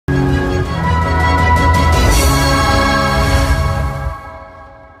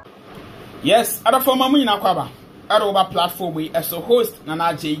Yes, other former Muna Kwaba, other over platform we as a host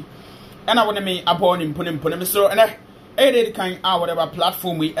Nanaji, and I want to make a born in Punim so and a kind of whatever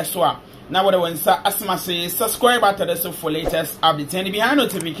platform we as well. Now, what I want to asma say, subscribe to the for latest updates and behind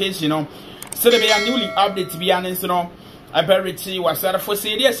notification, so they be a newly update to be honest, I bury tea was out for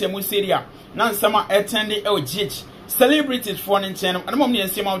serious and Museria. None summer attending LGH celebrities for an channel and mommy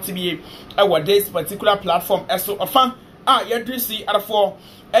and Simon to be our this particular platform as so often. You do see at 4.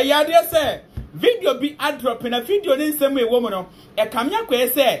 Yeah, dear say video be a drop in a video in some way, woman. A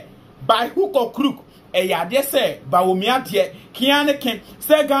camia say by hook or crook. Yeah, dear say Bawumiah dear Kiana can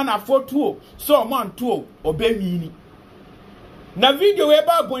say Ghana for 2 so man 2 obey me. Na video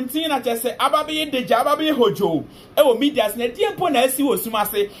eba bontina just say ababe de jababe hojo e o medias na die mpo na asi osuma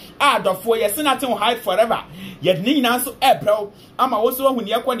se adofo ye se nothing hide forever yet ni na so ebro ama wo so hu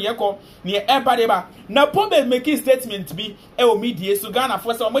ne yekọ ne eba de ba na pobe make statement bi e o media so Ghana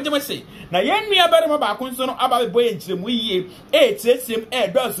for se omogye se na ye nua bere ma ba kun so no ababe boye nkyiremu yiye e tiesiem e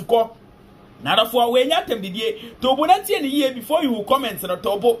do asuko na adofo we nya tem didie to bo na tie ne yiye before you comment no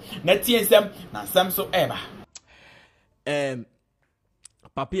tobo na tie nsem na nsem so eba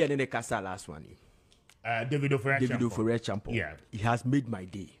Papi and then the Casa last one. David Ofore Champo. Yeah. He has made my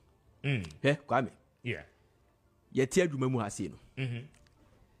day. Yeah, Kwame. Yeah. Ye tia du memu hase no.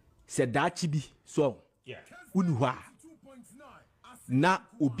 Said that chibi so. Yeah. Unwa. Na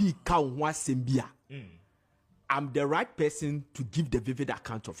obi ka ho asem bia. I'm the right person to give the vivid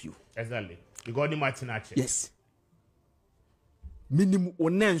account of you. Exactly. You got the Martinache. Yes. Minimum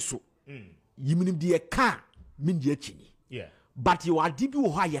onenso. Yiminim de ka min de chini. Yeah. But you are deep who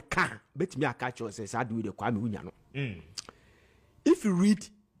you can bet me a catch yourself. I do the Kwame Unyano. If you read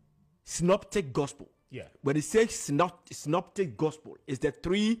Synoptic Gospel, yeah, when it says Synoptic Gospel, is the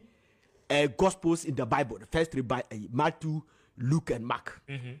 3 Gospels in the Bible, the first 3 by Matthew, Luke, and Mark.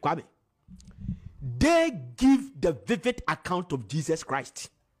 Kwame, they give the vivid account of Jesus Christ.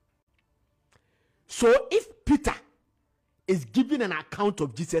 So if Peter is giving an account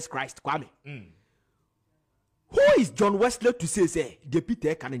of Jesus Christ, Kwame. Who is John Wesley to say the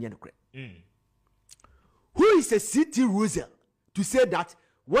Peter can Who is a C.T. Russell to say that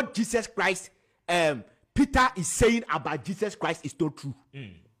what Jesus Christ, Peter is saying about Jesus Christ is not true?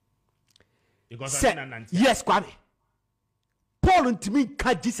 Yes, Kwame. Paul and me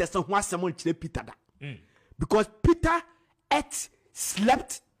can't Jesus and want someone to Peter that. Because Peter ate,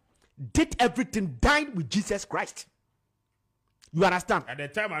 slept, did everything, died with Jesus Christ. You understand? At the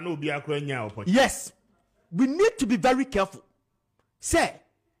time, I know be a yes. We need to be very careful. Say,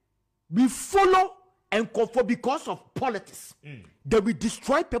 we follow and conform because of politics. That we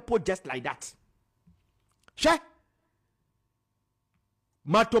destroy people just like that. She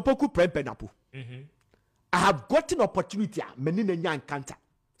Matopoku Prempenapu. I have gotten opportunity many encounter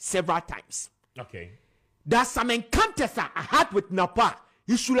several times. Okay. There's some encounters I had with Napa.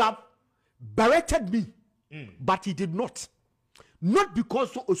 He should have berated me. But he did not. Not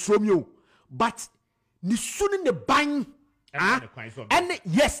because of Osromio, but ni suni ne bang and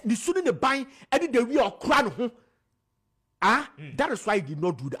yes ni suni ne bang and the real crown that is why he did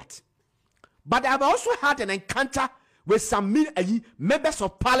not do that. But I've also had an encounter with some members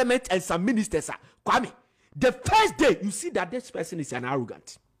of parliament and some ministers. Kwame, the first day you see that this person is an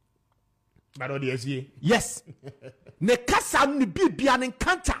arrogant. But yes. Ne kasa ni be an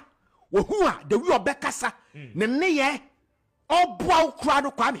encounter. Wahua the real bekasa ne ye all bow crown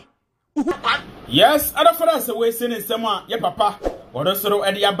Kwame. Yes, other for us away sending someone, your papa, or the sort of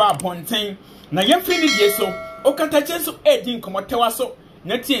Eddie Bar Pontain. Now, you finish so, O Catacheso Edding Comotewaso,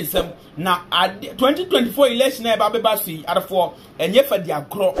 Netin some now at 2024 election, Babasi, other 4, and yet for their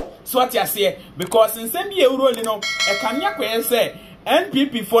grow. So what you say, because in some year, you know, a Kanyakwe say,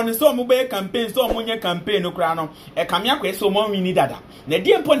 NPP for the so mobile campaign, so munya campaign, no crown, a Kanyakwe so more we need that.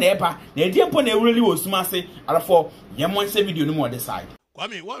 Nedian Ponepa, Nedian Pone really was massy, other 4, Yamon say video no more decide.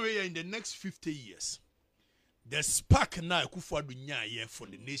 Kwame, one way in the next 50 years, the spark now here for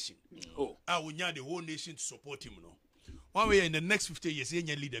the nation. I will need the whole nation to support him. No, one way in the next 50 years,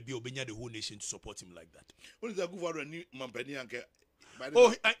 any leader be obeying the whole nation to support him like that. What is that good for a new Mampeni?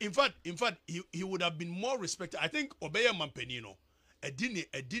 Oh, in fact, he would have been more respected. I think Obeya Mampenino, a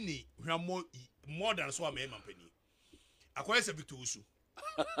dini, more than so Mampeni. Acquires a Victor Usu.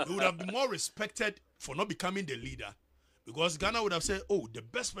 He would have been more respected for not becoming the leader. Because Ghana would have said, oh, the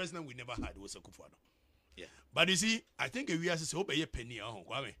best president we never had was Akufo-Addo. Yeah. But you see, I think we have to say, oh, penny,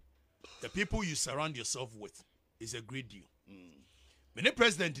 the people you surround yourself with is a great deal. When the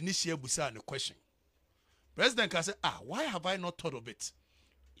president initiated Busa a question, President can say, why have I not thought of it?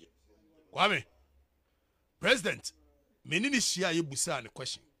 Kwame, President, many initiate Busa a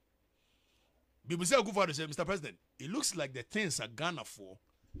question. BBC Akufo-Addo said, Mr. President, it looks like the things are Ghana for.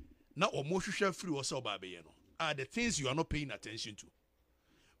 Now, or more free or so, are the things you are not paying attention to.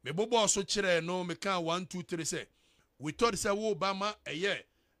 Me bobo also chere no me can 1 2 3 say we thought say Obama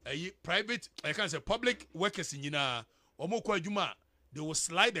a private I can say public workers in omo kwa adwuma they will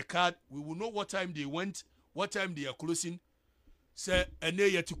slide the card, we will know what time they went, what time they are closing. Say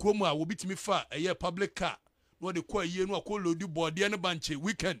ene yeti komu a wobitimi fa a public car no de kwa ye no akọ load board ne banche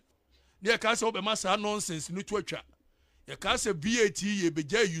weekend. Ne ka say obema sa nonsense no to atwa. Ye ka say VAT ye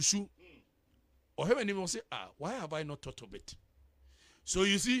beja yusu. Or heaven even say why have I not thought of it? So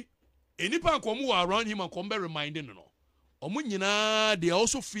you see, any pan come around him and come be reminding no. They are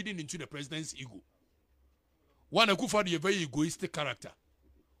also feeding into the president's ego. One Akufo-Addo a very egoistic character.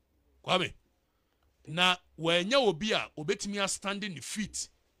 Kwame. Na when you be obetimi standing the feet.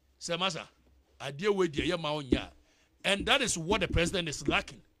 Say masa, idea we dey ma onya. And that is what the president is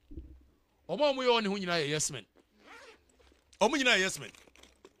lacking. Omo mo yo ne hu nyina yes men. Omo nyina yes men.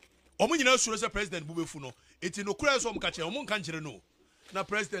 Omo nyina sure say president bubefu no. Eti no kura so omka che omo nka nkire no. Na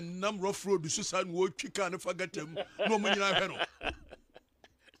president nam rough road susan wo twika ne fagatem no mo nyina hwe no.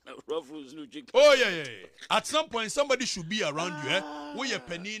 Rough roads no twika. Oh yeah. At some point somebody should be around you where your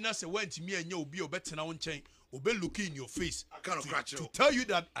penny na say went me anya obi obetena wo nchen obe look in your face to tell you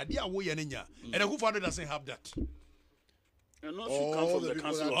that adia wo ye nya. And Akufo-Addo doesn't have that. And not should come from the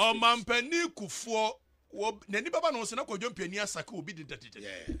council. Oh man penny Kufo nani baba no se na kodwo penny asaka obi de that.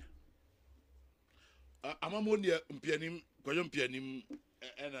 Yeah. Amamonia mpianim kodwo mpianim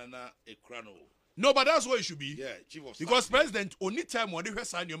na ekrano. No, but that's what it should be. Yeah, chief of because staff. president only time when they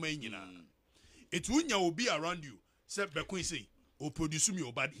sign your man it will be around you. Say Bekun say or produce me,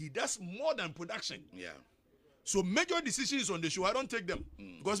 but he does more than production. Yeah. So major decisions on the show, I don't take them.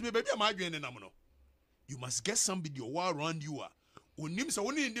 Because maybe I'm arguing in Namano. You must get somebody around you. Onim sa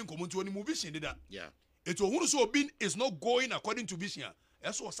only Indian community only movie that. Yeah. It will also be is not going according to vision.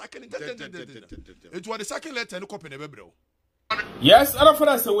 That's what second. It was the second letter and copy never bro. Yes, other for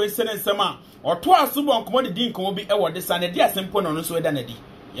us away sending some or twice subo commodity din ko bi e wo de sane dia simple no so da na di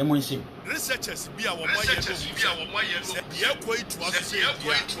ye mo nshim researchers be a woman ye ye ko itu aso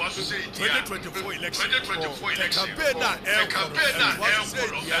say 2024 election campaign na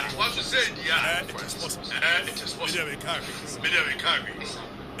was to say dia it is possible media we carry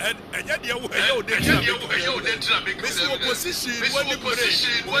and anya dia wo dey opposition when you pray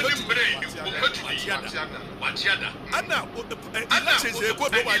watiada ana elections e go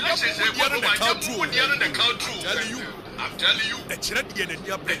do the country I'm telling you the chira die na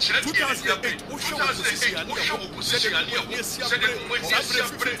dia 2008 opposition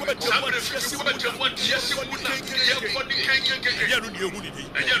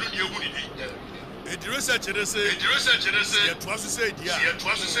the research say to say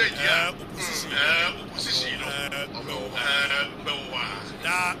opposition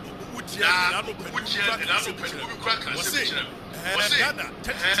Ghana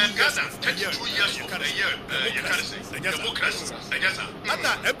 32 years of democracy.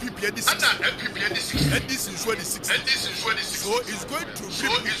 MPP this is 26. So it's going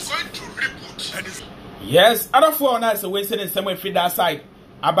to reboot. Yes, other for us away sending somewhere free that side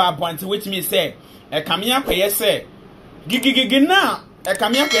about point which me say a camia pay say gigi na a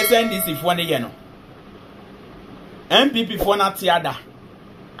camia pay say this if one year no MPP for na tiada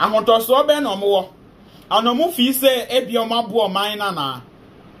I to so be no mo ano mu fi say e bi o mabo man na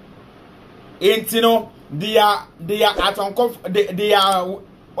entino they are at they are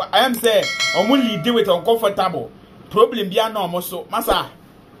I am say omu lead with uncomfortable problem bia na omo so masa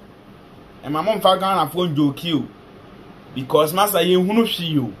e ma mo mfa Ghana phone joke you because masa ye hunu hwi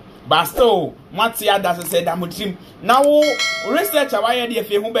you but still matia that say that mutim now research why dey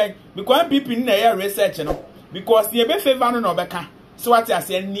fe hu ben because people na here research no because ye be favor no obeka so what I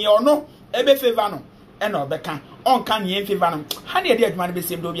say ni ono e be favor no e no obeka on kan ye favor no ha dey adwuma no be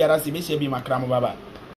same do biara se be she bi makra mo baba